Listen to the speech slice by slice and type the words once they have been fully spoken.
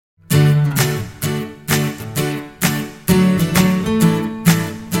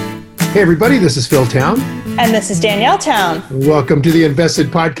Hey everybody, this is Phil Town. And this is Danielle Town. Welcome to the Invested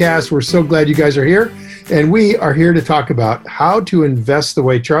Podcast. We're so glad you guys are here. And we are here to talk about how to invest the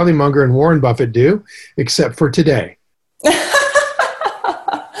way Charlie Munger and Warren Buffett do, except for today. What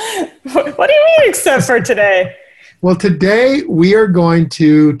do you mean, except for today? Well, today we are going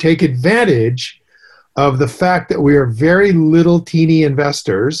to take advantage of the fact that we are very little teeny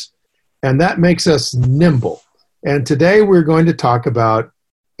investors, and that makes us nimble. And today we're going to talk about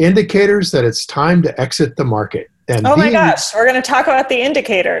indicators that it's time to exit the market. And my gosh, we're going to talk about the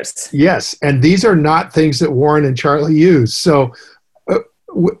indicators. Yes, and these are not things that Warren and Charlie use. So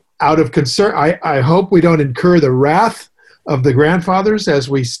out of concern, I hope we don't incur the wrath of the grandfathers as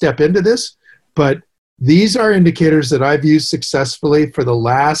we step into this, but these are indicators that I've used successfully for the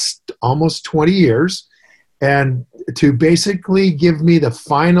last almost 20 years, and to basically give me the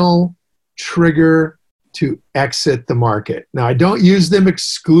final trigger to exit the market. Now, I don't use them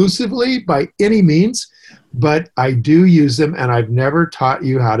exclusively by any means, but I do use them, and I've never taught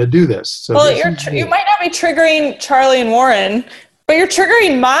you how to do this. So well, you might not be triggering Charlie and Warren, but you're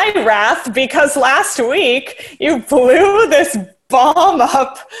triggering my wrath because last week you blew this bomb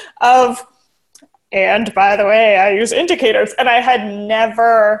up of, and by the way, I use indicators, and I had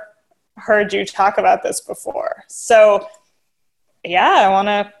never heard you talk about this before. So yeah, I want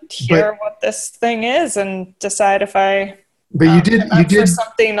to hear what this thing is and decide if I you did for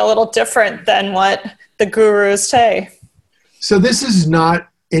something a little different than what the gurus say. So this is not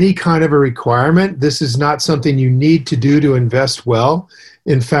any kind of a requirement. This is not something you need to do to invest well.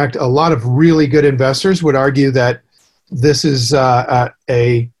 In fact, a lot of really good investors would argue that this is a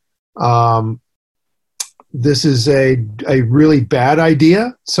really bad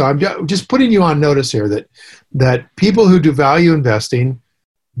idea. So I'm just putting you on notice here that people who do value investing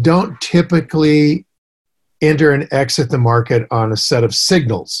don't typically enter and exit the market on a set of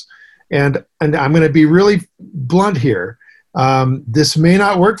signals. And I'm going to be really blunt here. This may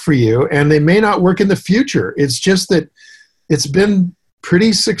not work for you, and they may not work in the future. It's just that it's been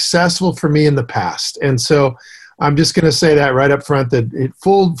pretty successful for me in the past. And so I'm just going to say that right up front, that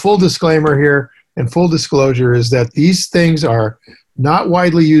full disclaimer here and full disclosure is that these things are not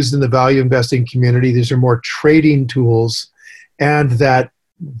widely used in the value investing community. These are more trading tools, and that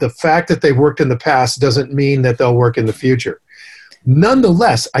the fact that they've worked in the past doesn't mean that they'll work in the future.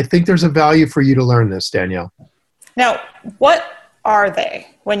 Nonetheless, I think there's a value for you to learn this, Danielle. Now, what are they?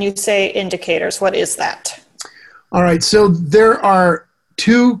 When you say indicators, what is that? All right, so there are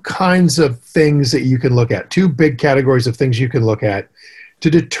two kinds of things that you can look at, two big categories of things you can look at to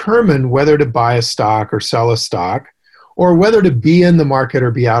determine whether to buy a stock or sell a stock, or whether to be in the market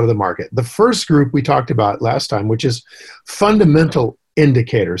or be out of the market. The first group we talked about last time, which is fundamental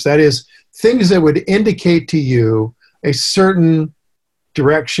indicators. That is, things that would indicate to you a certain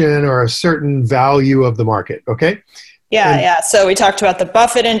direction or a certain value of the market, okay? Yeah. So we talked about the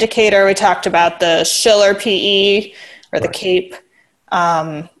Buffett indicator. We talked about the Shiller PE or the CAPE.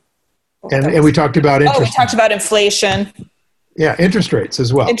 And we talked about interest. We talked about inflation. Yeah, interest rates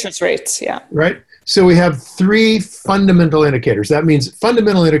as well. Interest rates, yeah. Right? So we have three fundamental indicators. That means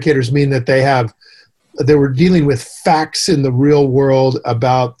fundamental indicators mean that they were dealing with facts in the real world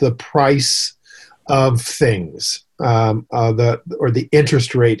about the price of things, or the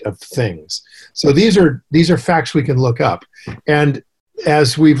interest rate of things. So these are facts we can look up. And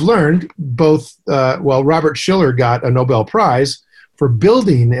as we've learned, Robert Shiller got a Nobel Prize for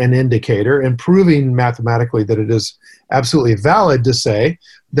building an indicator and proving mathematically that it is absolutely valid to say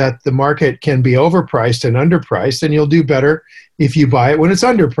that the market can be overpriced and underpriced, and you'll do better if you buy it when it's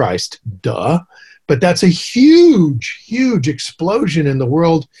underpriced. Duh. But that's a huge, huge explosion in the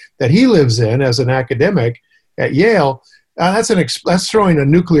world that he lives in as an academic at Yale. That's throwing a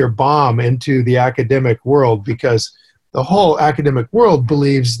nuclear bomb into the academic world, because the whole academic world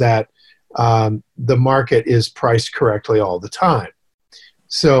believes that the market is priced correctly all the time.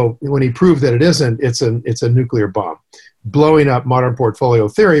 So when he proved that it isn't, it's a nuclear bomb, blowing up modern portfolio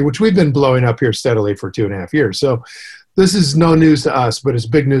theory, which we've been blowing up here steadily for 2.5 years. So this is no news to us, but it's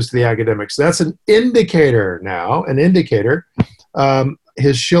big news to the academics. That's an indicator now,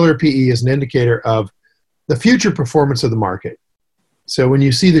 his Shiller PE is an indicator of the future performance of the market. So when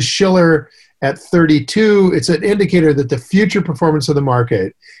you see the Shiller at 32, it's an indicator that the future performance of the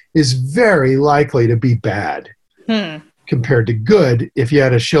market is very likely to be bad compared to good if you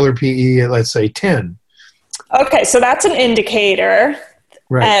had a Shiller PE at, let's say, 10. Okay, so that's an indicator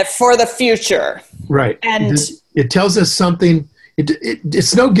for the future. Right. And it tells us something.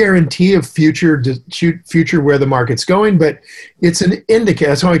 It's no guarantee of future where the market's going, but it's an indicator.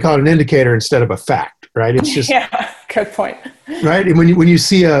 That's why we call it an indicator instead of a fact. right? It's just Yeah, good point. right. And when you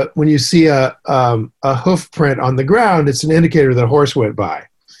see a hoof print on the ground, it's an indicator that a horse went by,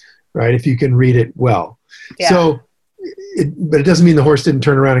 right? If you can read it well. Yeah. So, but it doesn't mean the horse didn't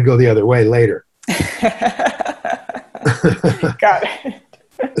turn around and go the other way later. Got it.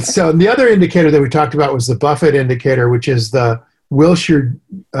 So the other indicator that we talked about was the Buffett indicator, which is the Wilshire,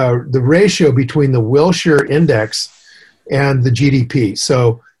 the ratio between the Wilshire index and the GDP.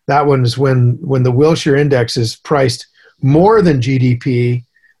 So that one is when the Wilshire index is priced more than GDP.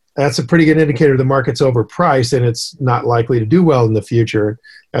 That's a pretty good indicator the market's overpriced and it's not likely to do well in the future.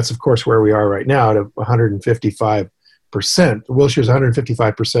 That's, of course, where we are right now at 155%. Wilshire is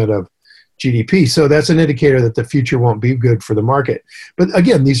 155% of GDP. So that's an indicator that the future won't be good for the market. But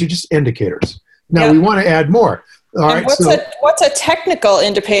again, these are just indicators. Now we want to add more. All right, what's a technical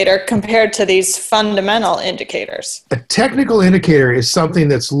indicator compared to these fundamental indicators? A technical indicator is something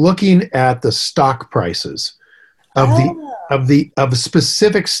that's looking at the stock prices of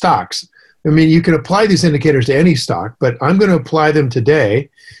specific stocks. I mean, you can apply these indicators to any stock, but I'm going to apply them today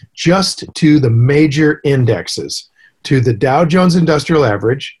just to the major indexes, to the Dow Jones Industrial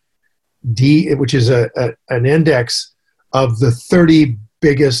Average, which is an index of the 30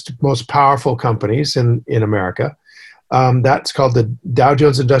 biggest, most powerful companies in America. That's called the Dow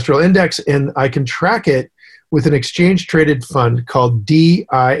Jones Industrial Index, and I can track it with an exchange-traded fund called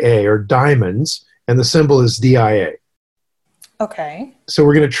DIA, or Diamonds, and the symbol is DIA. Okay. So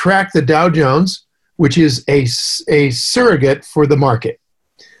we're going to track the Dow Jones, which is a surrogate for the market.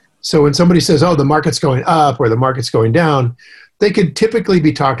 So when somebody says, oh, the market's going up or the market's going down, they could typically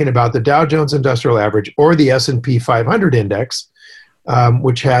be talking about the Dow Jones Industrial Average or the S&P 500 index,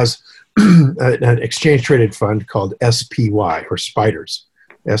 which has an exchange-traded fund called SPY, or Spiders,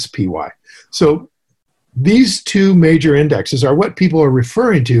 SPY. So these two major indexes are what people are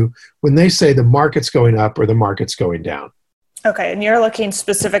referring to when they say the market's going up or the market's going down. Okay, and you're looking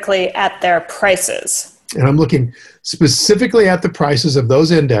specifically at their prices. And I'm looking specifically at the prices of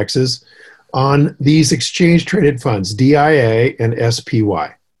those indexes on these exchange-traded funds, DIA and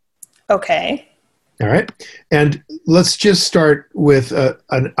SPY. Okay. All right. And let's just start with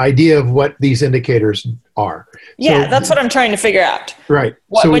an idea of what these indicators are. Yeah, that's what I'm trying to figure out. Right.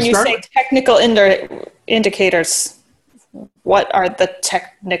 When you say technical indicators, what are the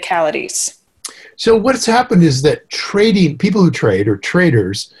technicalities? So what's happened is that people who trade, or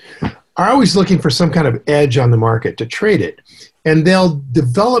traders, are always looking for some kind of edge on the market to trade it. And they'll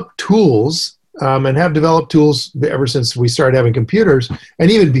develop tools, and have developed tools ever since we started having computers, and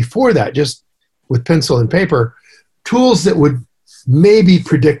even before that, just with pencil and paper, tools that would maybe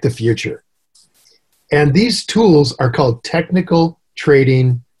predict the future. And these tools are called technical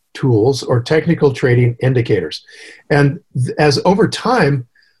trading tools, or technical trading indicators. And as over time,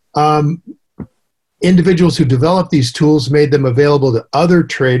 individuals who developed these tools made them available to other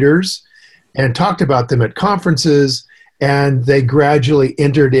traders and talked about them at conferences, and they gradually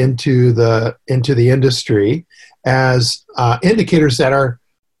entered into the industry as indicators that are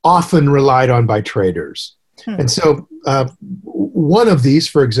often relied on by traders. And so one of these,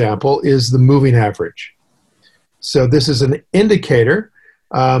 for example, is the moving average. So this is an indicator,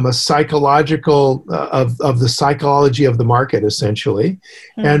 a psychological, of the psychology of the market, essentially.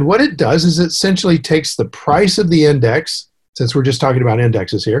 And what it does is it essentially takes the price of the index, since we're just talking about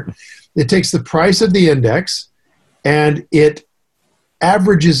indexes here, it takes the price of the index and it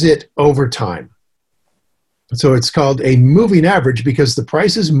averages it over time. So it's called a moving average because the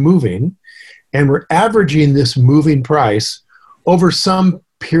price is moving and we're averaging this moving price over some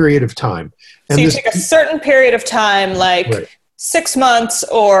period of time. And so you take a certain period of time, like 6 months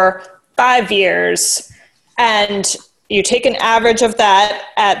or 5 years, and you take an average of that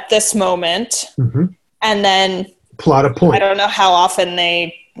at this moment, and then plot a point. I don't know how often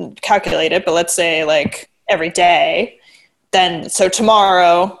they calculate it, but let's say like every day. Then, so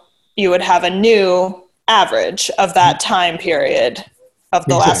tomorrow you would have a new average of that time period of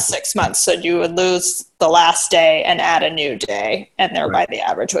the last 6 months. So you would lose the last day and add a new day, and thereby the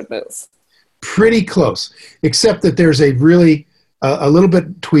average would move. Pretty close, except that there's a really a little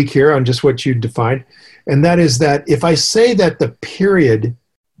bit tweak here on just what you defined, and that is that if I say that the period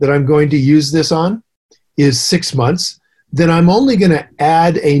that I'm going to use this on is 6 months, then I'm only going to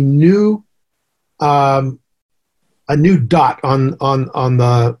add a new dot on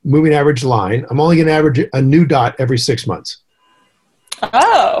the moving average line. I'm only going to average a new dot every 6 months.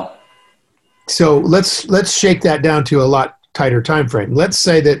 Oh. So let's shake that down to a lot tighter time frame. Let's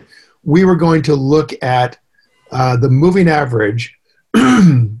say that we were going to look at the moving average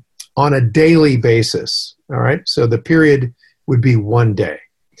on a daily basis. All right. So the period would be 1 day.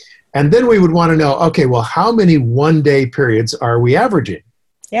 And then we would want to know, okay, well, how many one-day periods are we averaging?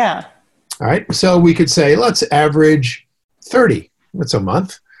 Yeah. All right. So we could say, let's average 30. That's a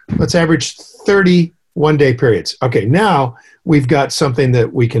month. Let's average 30 one-day periods. Okay, now we've got something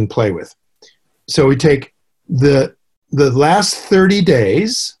that we can play with. So we take the last 30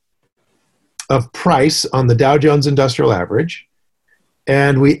 days of price on the Dow Jones Industrial Average,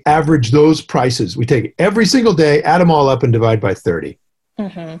 and we average those prices. We take every single day, add them all up, and divide by 30.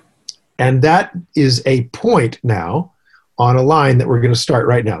 Mm-hmm. And that is a point now on a line that we're going to start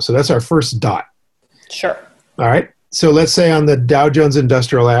right now. So that's our first dot. Sure. All right. So let's say on the Dow Jones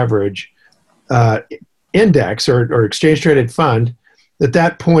Industrial Average index or exchange traded fund,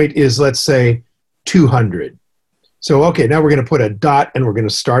 that point is, let's say, 200. So, okay, now we're going to put a dot and we're going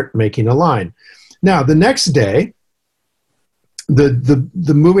to start making a line. Now, the next day, the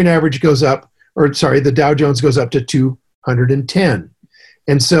moving average goes up, the Dow Jones goes up to 210.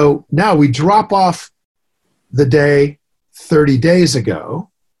 And so now we drop off the day 30 days ago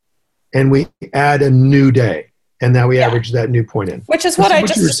and we add a new day. And now we average that new point in. Which is what I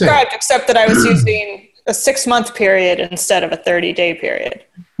just described, except that I was using a 6-month period instead of a 30-day period.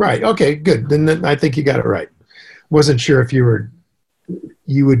 Right. Okay, good. Then I think you got it right. Wasn't sure if you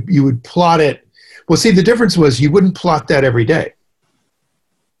would plot it. Well, see, the difference was you wouldn't plot that every day.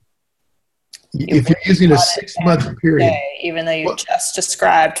 If you're using a 6-month period. Day, even though you just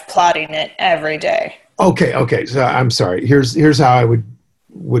described plotting it every day. Okay. So I'm sorry. Here's how I would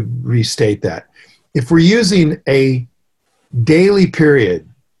restate that. If we're using a daily period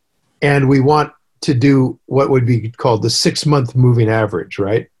and we want to do what would be called the 6-month moving average,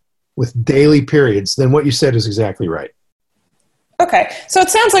 right? With daily periods, then what you said is exactly right. Okay. So it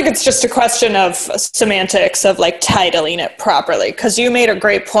sounds like it's just a question of semantics of like titling it properly, because you made a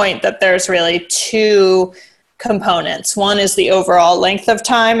great point that there's really two components. One is the overall length of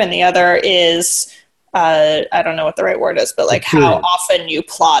time and the other is I don't know what the right word is, but like how often you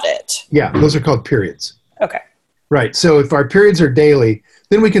plot it. Yeah, those are called periods. Okay. Right. So if our periods are daily,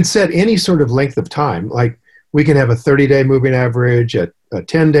 then we can set any sort of length of time. Like we can have a 30-day moving average, a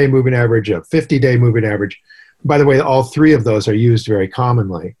 10-day moving average, a 50-day moving average. By the way, all three of those are used very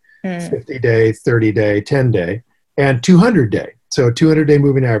commonly. 50-day, 30-day, 10-day, and 200-day. So a 200-day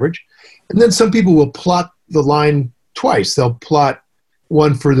moving average. And then some people will plot the line twice. They'll plot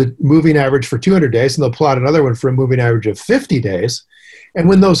one for the moving average for 200 days, and they'll plot another one for a moving average of 50 days. And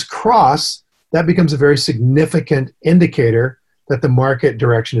when those cross, that becomes a very significant indicator that the market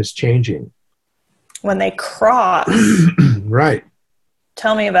direction is changing. When they cross. Right.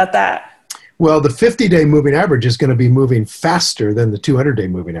 Tell me about that. Well, the 50-day moving average is going to be moving faster than the 200-day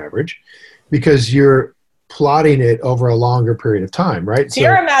moving average because you're plotting it over a longer period of time, right? So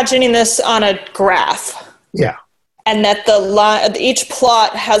you're imagining this on a graph. Yeah. And that each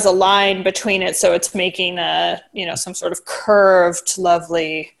plot has a line between it, so it's making some sort of curved,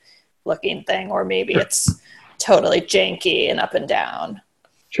 lovely looking thing, or maybe it's totally janky and up and down.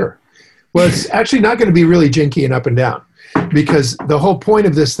 Sure. Well, it's actually not going to be really janky and up and down because the whole point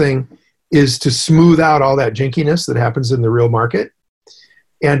of this thing is to smooth out all that jankiness that happens in the real market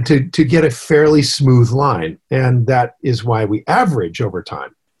and to get a fairly smooth line. And that is why we average over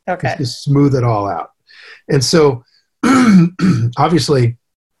time. Okay. To smooth it all out. And so obviously,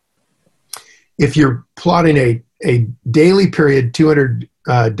 if you're plotting a daily period,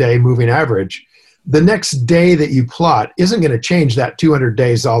 200-day moving average, the next day that you plot isn't going to change that 200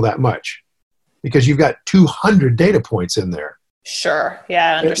 days all that much because you've got 200 data points in there. Sure.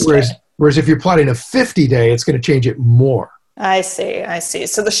 Yeah, I understand. Whereas if you're plotting a 50-day, it's going to change it more. I see.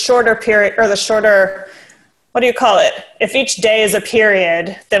 So the shorter period, or the shorter, what do you call it? If each day is a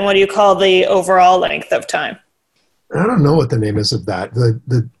period, then what do you call the overall length of time? I don't know what the name is of that.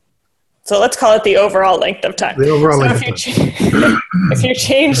 So let's call it the overall length of time. The overall length of time. If you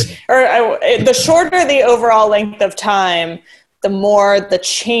change, the shorter the overall length of time, the more the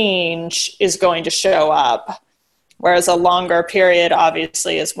change is going to show up. Whereas a longer period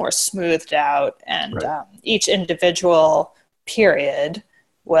obviously is more smoothed out, and each individual period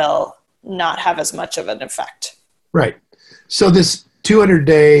will not have as much of an effect. Right. So this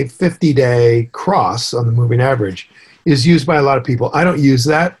 200-day, 50-day cross on the moving average is used by a lot of people. I don't use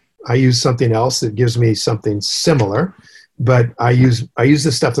that. I use something else that gives me something similar, but I use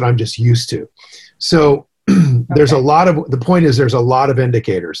the stuff that I'm just used to. So there's the point is there's a lot of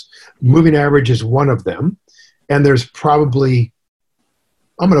indicators. Moving average is one of them. And there's probably,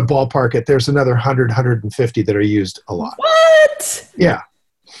 I'm going to ballpark it, there's another 100, 150 that are used a lot. What? Yeah.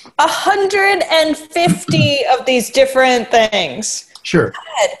 150 of these different things. Sure.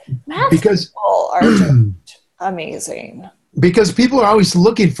 God, math people are just amazing. Because people are always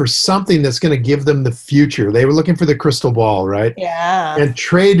looking for something that's going to give them the future. They were looking for the crystal ball, right? Yeah. And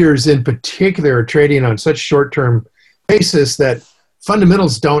traders in particular are trading on such short-term basis that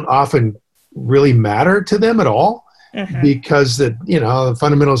fundamentals don't often really matter to them at all, because the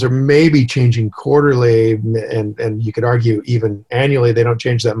fundamentals are maybe changing quarterly, and you could argue even annually they don't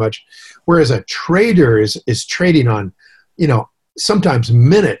change that much. Whereas a trader is trading on, sometimes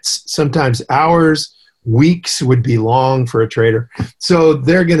minutes, sometimes hours. Weeks would be long for a trader. So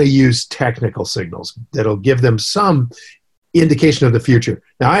they're going to use technical signals that'll give them some indication of the future.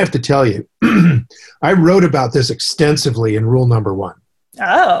 Now, I have to tell you, I wrote about this extensively in rule number 1.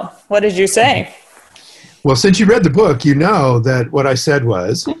 Oh, what did you say? Well, since you read the book, you know that what I said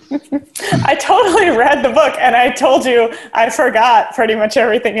was... I totally read the book, and I told you I forgot pretty much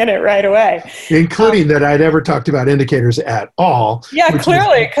everything in it right away. Including that I'd ever talked about indicators at all. Yeah,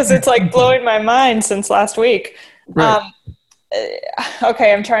 clearly, because it's like blowing my mind since last week. Right.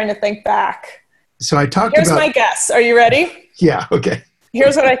 Okay, I'm trying to think back. So I talked Here's my guess. Are you ready? Yeah, okay.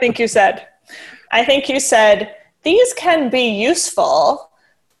 Here's what I think you said. I think you said, these can be useful,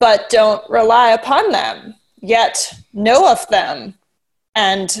 but don't rely upon them, yet know of them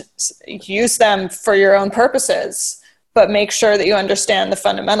and use them for your own purposes, but make sure that you understand the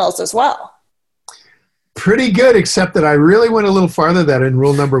fundamentals as well. Pretty good, except that I really went a little farther than in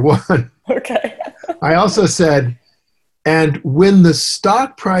rule number 1. Okay. I also said, and when the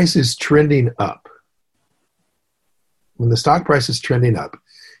stock price is trending up,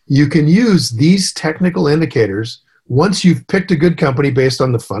 you can use these technical indicators once you've picked a good company based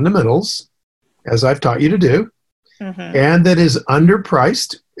on the fundamentals, as I've taught you to do, and that is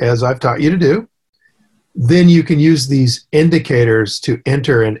underpriced, as I've taught you to do, then you can use these indicators to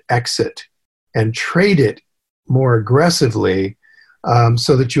enter and exit and trade it more aggressively,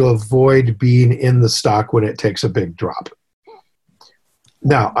 so that you'll avoid being in the stock when it takes a big drop.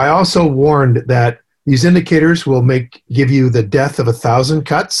 Now, I also warned that these indicators will give you the death of 1,000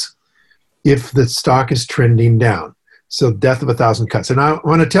 cuts if the stock is trending down. So death of 1,000 cuts. And I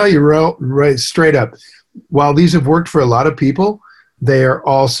want to tell you right straight up, while these have worked for a lot of people, they are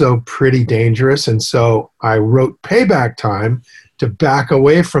also pretty dangerous. And so I wrote payback time to back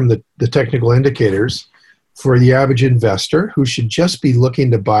away from the technical indicators for the average investor who should just be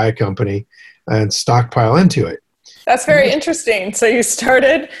looking to buy a company and stockpile into it. That's very interesting. So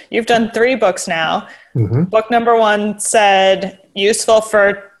you've done 3 books now. Book number 1 said useful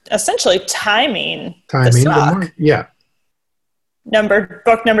for essentially timing the stock. Yeah.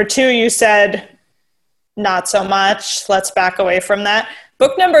 Book number 2, you said not so much. Let's back away from that.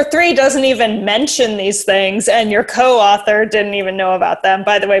 Book number 3 doesn't even mention these things, and your co-author didn't even know about them.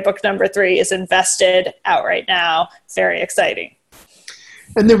 By the way, book number 3 is invested, out right now. Very exciting.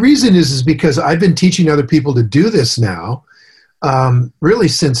 And the reason is because I've been teaching other people to do this now, really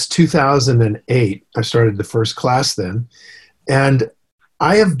since 2008. I started the first class then. And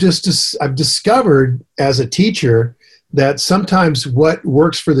I've discovered as a teacher that sometimes what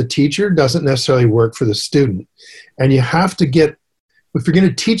works for the teacher doesn't necessarily work for the student. And you have to if you're going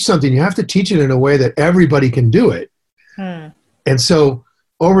to teach something, you have to teach it in a way that everybody can do it. And so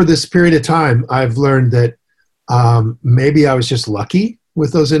over this period of time, I've learned that maybe I was just lucky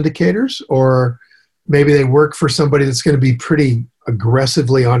with those indicators, or maybe they work for somebody that's going to be pretty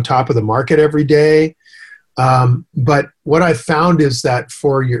aggressively on top of the market every day. But what I found is that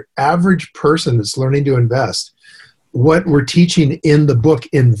for your average person that's learning to invest, what we're teaching in the book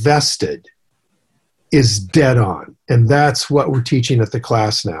Invested is dead on. And that's what we're teaching at the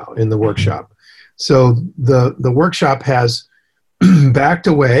class now in the workshop. So the workshop has backed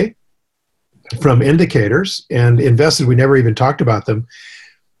away from indicators, and Invested, we never even talked about them.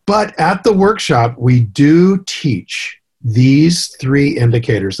 But at the workshop, we do teach these 3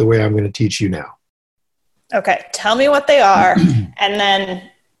 indicators the way I'm going to teach you now. Okay, tell me what they are, and then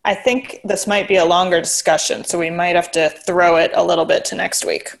I think this might be a longer discussion, so we might have to throw it a little bit to next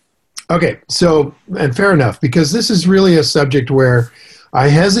week. Okay, so, and fair enough, because this is really a subject where I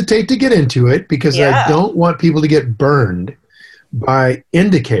hesitate to get into it because I don't want people to get burned by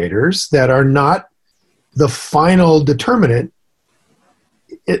indicators that are not the final determinant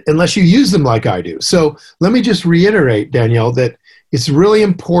unless you use them like I do. So let me just reiterate, Danielle, that it's really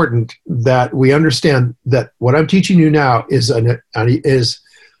important that we understand that what I'm teaching you now is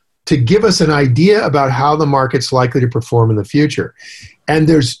to give us an idea about how the market's likely to perform in the future. And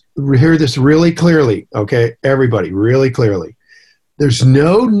hear this really clearly, okay, everybody, really clearly. There's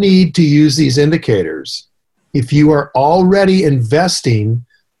no need to use these indicators if you are already investing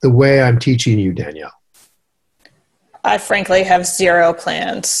the way I'm teaching you, Danielle. I frankly have 0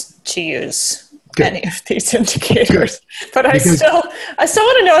 plans to use Good. any of these indicators. Good. But I still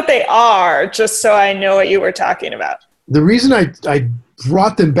want to know what they are, just so I know what you were talking about. The reason I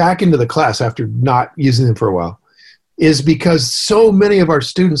brought them back into the class after not using them for a while is because so many of our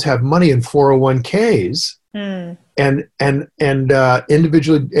students have money in 401ks and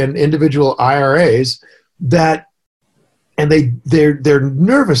individual IRAs that, and they're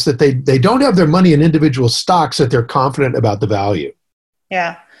nervous that they don't have their money in individual stocks that they're confident about the value.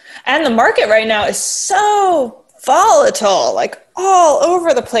 Yeah. And the market right now is so volatile, like all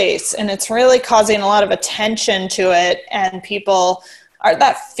over the place. And it's really causing a lot of attention to it. And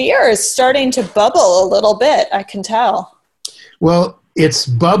that fear is starting to bubble a little bit, I can tell. Well, it's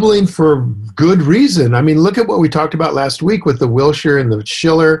bubbling for good reason. I mean, look at what we talked about last week with the Wilshire and the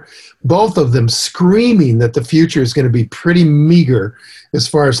Schiller, both of them screaming that the future is going to be pretty meager as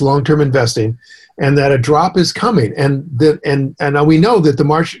far as long-term investing, and that a drop is coming. And we know that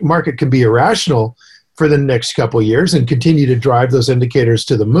the market can be irrational for the next couple of years and continue to drive those indicators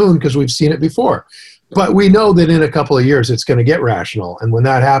to the moon because we've seen it before. But we know that in a couple of years it's going to get rational. And when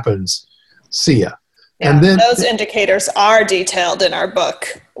that happens, see ya. Yeah, and then those indicators are detailed in our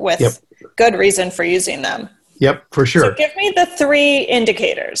book with good reason for using them. Yep, for sure. So give me the 3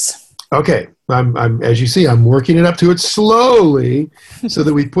 indicators. Okay, I'm as you see, I'm working it up to it slowly so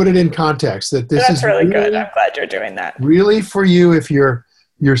that we put it in context. That this That's is really good. I'm glad you're doing that. Really for you, if you're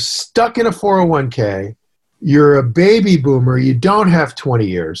stuck in a 401k, you're a baby boomer, you don't have 20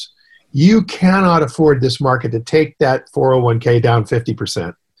 years, you cannot afford this market to take that 401k down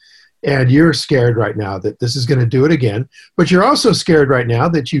 50%. And you're scared right now that this is going to do it again. But you're also scared right now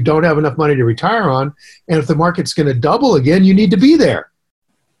that you don't have enough money to retire on. And if the market's going to double again, you need to be there.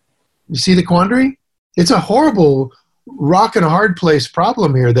 You see the quandary? It's a horrible rock and a hard place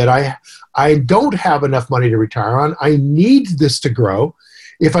problem here that I don't have enough money to retire on. I need this to grow.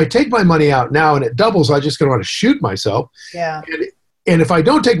 If I take my money out now and it doubles, I'm just going to want to shoot myself. Yeah. And if I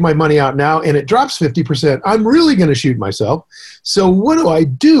don't take my money out now and it drops 50%, I'm really going to shoot myself. So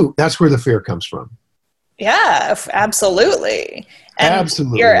what do? That's where the fear comes from. Yeah, absolutely. And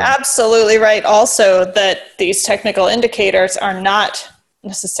absolutely. You're absolutely right also that these technical indicators are not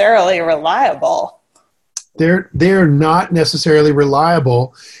necessarily reliable. They're not necessarily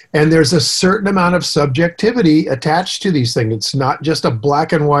reliable. And there's a certain amount of subjectivity attached to these things. It's not just a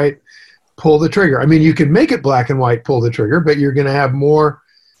black and white pull the trigger. I mean, you can make it black and white, pull the trigger, but you're going to have more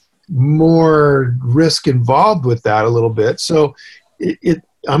risk involved with that a little bit. So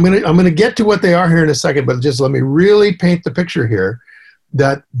I'm going to get to what they are here in a second, but just let me really paint the picture here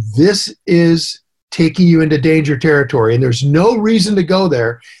that this is taking you into danger territory. And there's no reason to go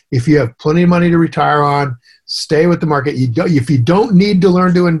there if you have plenty of money to retire on, stay with the market. If you don't need to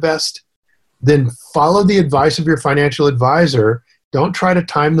learn to invest, then follow the advice of your financial advisor. Don't try to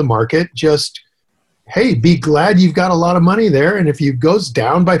time the market. Just, hey, be glad you've got a lot of money there. And if it goes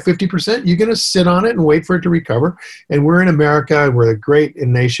down by 50%, you're going to sit on it and wait for it to recover. And we're in America, and we're a great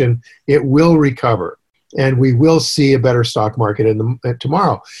nation. It will recover. And we will see a better stock market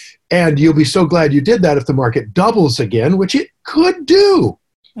tomorrow. And you'll be so glad you did that if the market doubles again, which it could do.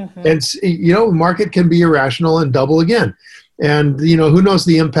 Mm-hmm. And, the market can be irrational and double again. And, who knows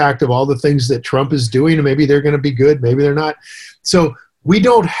the impact of all the things that Trump is doing, and maybe they're going to be good, maybe they're not. So we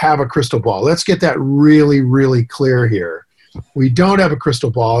don't have a crystal ball. Let's get that really, really clear here. We don't have a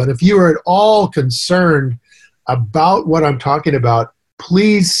crystal ball. And if you are at all concerned about what I'm talking about,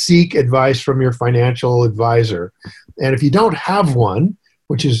 please seek advice from your financial advisor. And if you don't have one,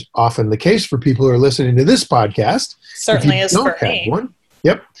 which is often the case for people who are listening to this podcast, certainly is for me.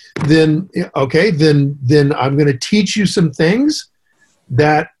 Then I'm going to teach you some things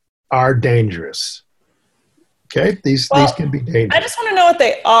that are dangerous. Okay, these can be dangerous. I just want to know what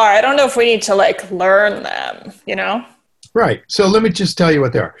they are. I don't know if we need to learn them, Right. So let me just tell you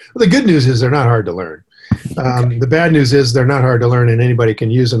what they are. Well, the good news is they're not hard to learn. Okay. The bad news is they're not hard to learn, and anybody can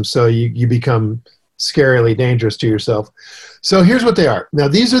use them. So you become scarily dangerous to yourself. So here's what they are. Now,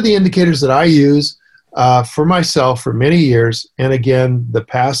 these are the indicators that I use for myself for many years. And again, the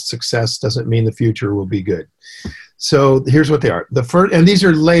past success doesn't mean the future will be good. So here's what they are. The first, and these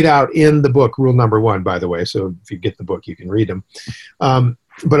are laid out in the book, rule number 1, by the way. So if you get the book, you can read them.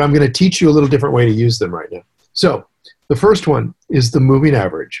 But I'm going to teach you a little different way to use them right now. So the first one is the moving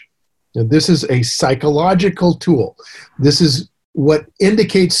average. Now, this is a psychological tool. This is what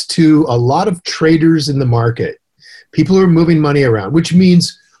indicates to a lot of traders in the market, people who are moving money around, which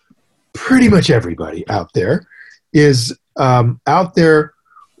means pretty much everybody out there is out there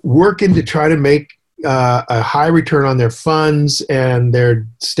working to try to make a high return on their funds, and they're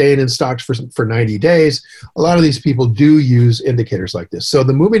staying in stocks for 90 days. A lot of these people do use indicators like this. So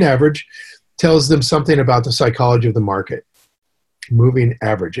the moving average tells them something about the psychology of the market. Moving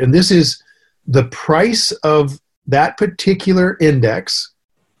average. And this is the price of that particular index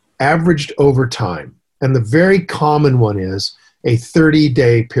averaged over time. And the very common one is a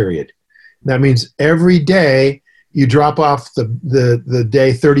 30-day period. That means every day you drop off the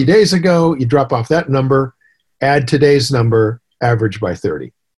day 30 days ago, you drop off that number, add today's number, average by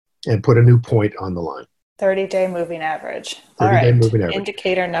 30, and put a new point on the line. 30-day moving average. 30-day moving average.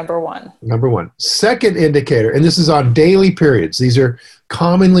 Indicator number one. Number one. Second indicator, and this is on daily periods. These are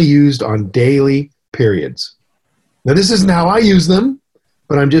commonly used on daily periods. Now, this isn't how I use them,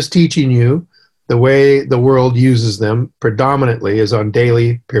 but I'm just teaching you the way the world uses them predominantly is on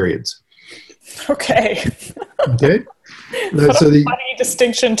daily periods. Okay. Okay? What a funny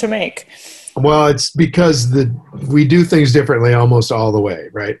distinction to make. Well, it's because we do things differently almost all the way,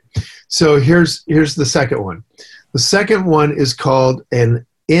 right? So here's the second one. The second one is called an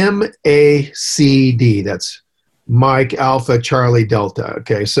MACD. That's Mike Alpha Charlie Delta.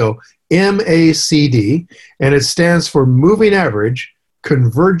 Okay, so MACD, and it stands for Moving Average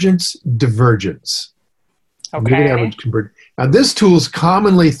Convergence Divergence. Okay. Moving Average Convergence. Now, this tool is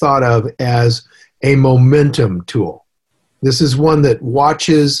commonly thought of as a momentum tool. This is one that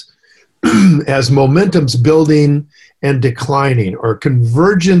watches as momentum's building and declining, or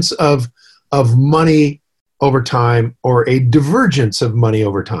convergence of money over time, or a divergence of money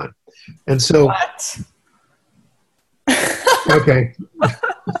over time. And so, what? Okay.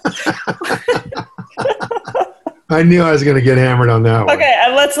 I knew I was going to get hammered on that one. Okay,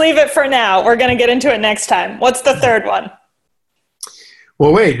 and let's leave it for now. We're going to get into it next time. What's the third one?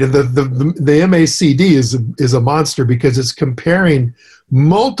 Well, wait. The MACD is a monster because it's comparing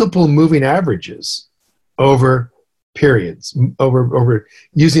multiple moving averages over periods, over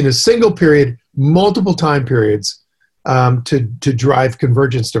using a single period, multiple time periods to drive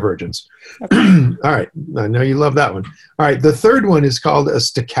convergence divergence. Okay. All right. I know you love that one. All right. The third one is called a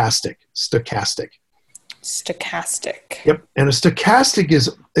stochastic. Stochastic. Yep. And a stochastic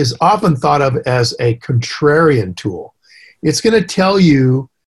is often thought of as a contrarian tool. It's going to tell you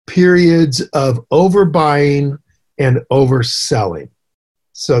periods of overbuying and overselling.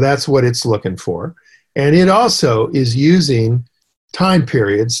 So that's what it's looking for. And it also is using time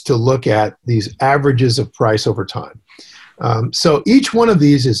periods to look at these averages of price over time. So each one of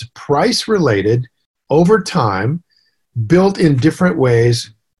these is price related over time, built in different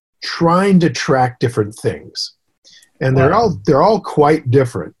ways, trying to track different things. And they're all quite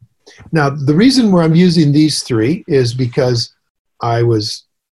different. Now, the reason where I'm using these three is because I was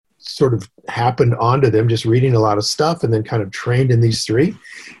sort of happened onto them, just reading a lot of stuff and then kind of trained in these three.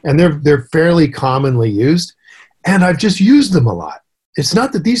 And they're fairly commonly used. And I've just used them a lot. It's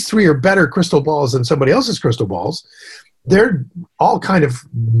not that these three are better crystal balls than somebody else's crystal balls. They're all kind of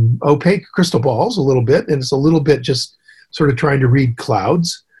opaque crystal balls a little bit. And it's a little bit just sort of trying to read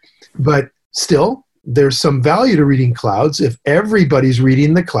clouds. But still, there's some value to reading clouds if everybody's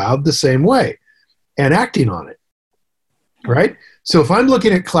reading the cloud the same way and acting on it, right? So if I'm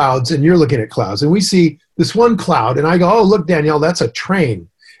looking at clouds and you're looking at clouds and we see this one cloud and I go, oh, look, Danielle, that's a train.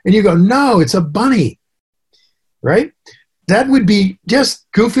 And you go, no, it's a bunny, right? That would be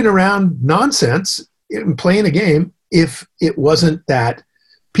just goofing around nonsense and playing a game if it wasn't that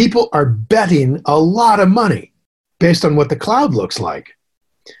people are betting a lot of money based on what the cloud looks like.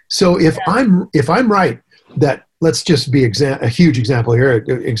 So if I'm right that, let's just be a huge example here,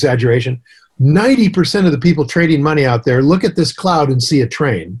 exaggeration, 90% of the people trading money out there look at this cloud and see a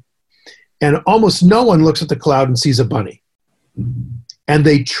train, and almost no one looks at the cloud and sees a bunny. And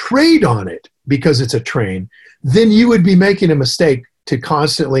they trade on it because it's a train, then you would be making a mistake to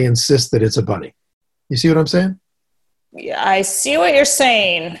constantly insist that it's a bunny. You see what I'm saying? Yeah, I see what you're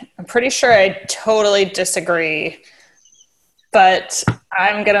saying. I'm pretty sure I totally disagree. But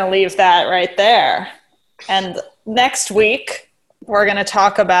I'm going to leave that right there. And next week, we're going to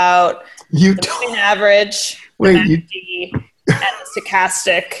talk about the moving average, the MACD, and the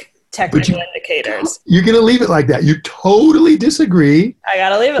stochastic technical indicators. You're going to leave it like that. You totally disagree. I got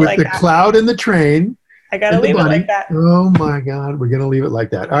to leave it like that. With the cloud and the train. I got to leave it like that. Oh, my God. We're going to leave it like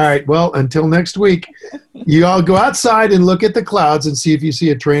that. All right. Well, until next week, you all go outside and look at the clouds and see if you see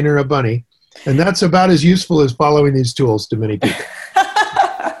a train or a bunny. And that's about as useful as following these tools to many people.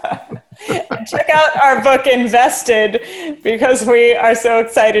 Check out our book, Invested, because we are so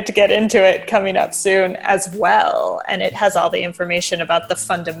excited to get into it coming up soon as well. And it has all the information about the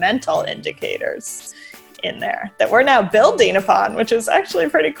fundamental indicators in there that we're now building upon, which is actually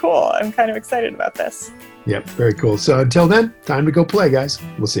pretty cool. I'm kind of excited about this. Yep, very cool. So until then, time to go play, guys.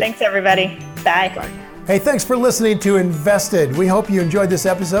 We'll see. Thanks, everybody. Bye. Bye. Hey, thanks for listening to Invested. We hope you enjoyed this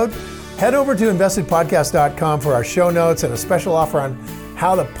episode. Head over to investedpodcast.com for our show notes and a special offer on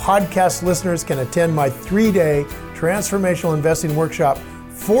how the podcast listeners can attend my 3-day transformational investing workshop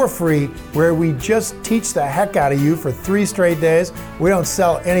for free, where we just teach the heck out of you for 3 straight days. We don't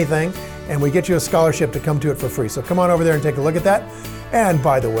sell anything, and we get you a scholarship to come to it for free. So come on over there and take a look at that. And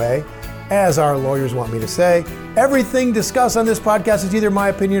by the way, as our lawyers want me to say, everything discussed on this podcast is either my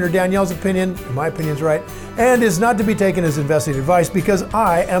opinion or Danielle's opinion, and my opinion's right, and is not to be taken as investing advice, because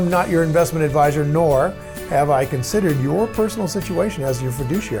I am not your investment advisor, nor have I considered your personal situation as your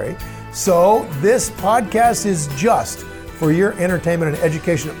fiduciary. So this podcast is just for your entertainment and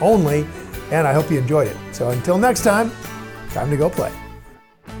education only, and I hope you enjoyed it. So until next time, time to go play.